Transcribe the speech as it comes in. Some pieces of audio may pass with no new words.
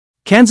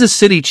Kansas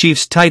City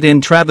Chiefs tight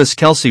end Travis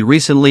Kelce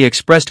recently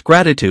expressed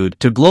gratitude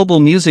to global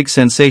music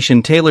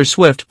sensation Taylor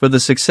Swift for the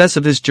success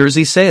of his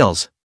jersey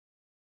sales.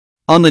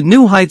 On the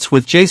New Heights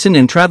with Jason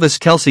and Travis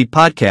Kelce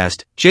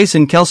podcast,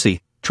 Jason Kelce,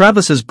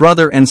 Travis's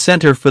brother and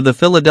center for the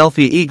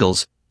Philadelphia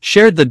Eagles,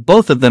 shared that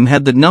both of them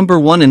had the number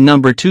 1 and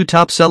number 2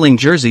 top-selling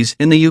jerseys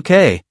in the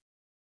UK.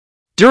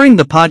 During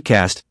the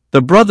podcast,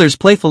 the brothers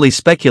playfully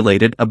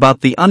speculated about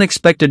the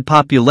unexpected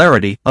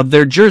popularity of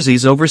their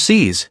jerseys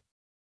overseas.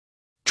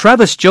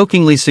 Travis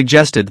jokingly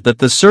suggested that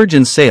the surge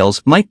in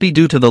sales might be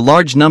due to the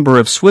large number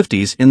of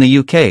Swifties in the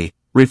UK,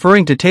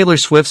 referring to Taylor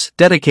Swift's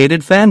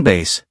dedicated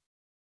fanbase.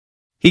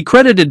 He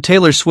credited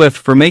Taylor Swift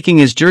for making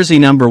his jersey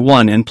number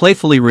 1 and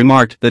playfully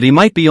remarked that he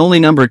might be only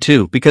number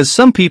 2 because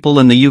some people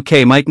in the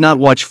UK might not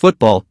watch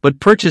football but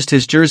purchased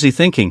his jersey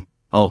thinking,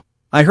 "Oh,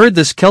 I heard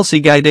this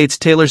Kelce guy dates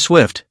Taylor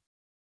Swift."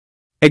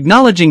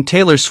 Acknowledging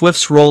Taylor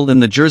Swift's role in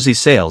the jersey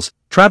sales,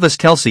 Travis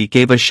Kelce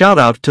gave a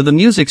shout-out to the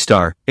music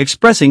star,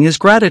 expressing his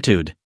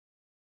gratitude.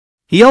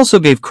 He also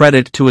gave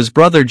credit to his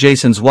brother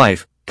Jason's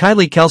wife,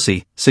 Kylie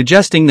Kelce,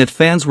 suggesting that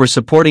fans were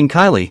supporting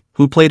Kylie,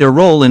 who played a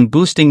role in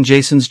boosting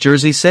Jason's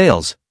jersey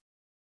sales.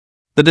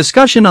 The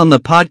discussion on the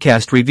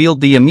podcast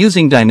revealed the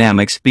amusing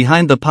dynamics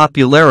behind the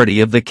popularity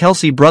of the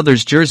Kelce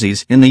brothers'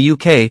 jerseys in the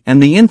UK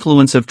and the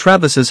influence of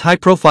Travis's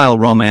high-profile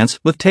romance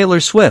with Taylor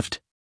Swift.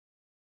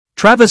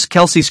 Travis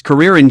Kelce's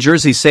career in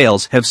jersey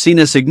sales have seen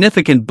a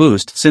significant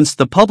boost since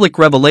the public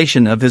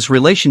revelation of his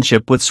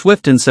relationship with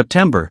Swift in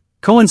September,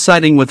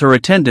 coinciding with her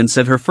attendance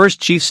at her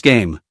first Chiefs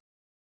game.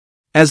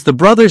 As the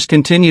brothers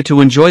continue to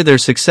enjoy their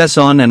success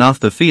on and off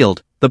the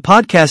field, the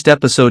podcast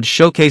episodes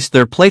showcased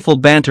their playful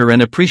banter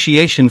and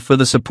appreciation for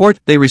the support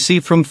they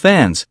receive from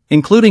fans,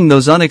 including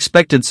those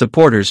unexpected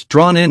supporters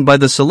drawn in by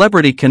the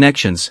celebrity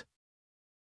connections.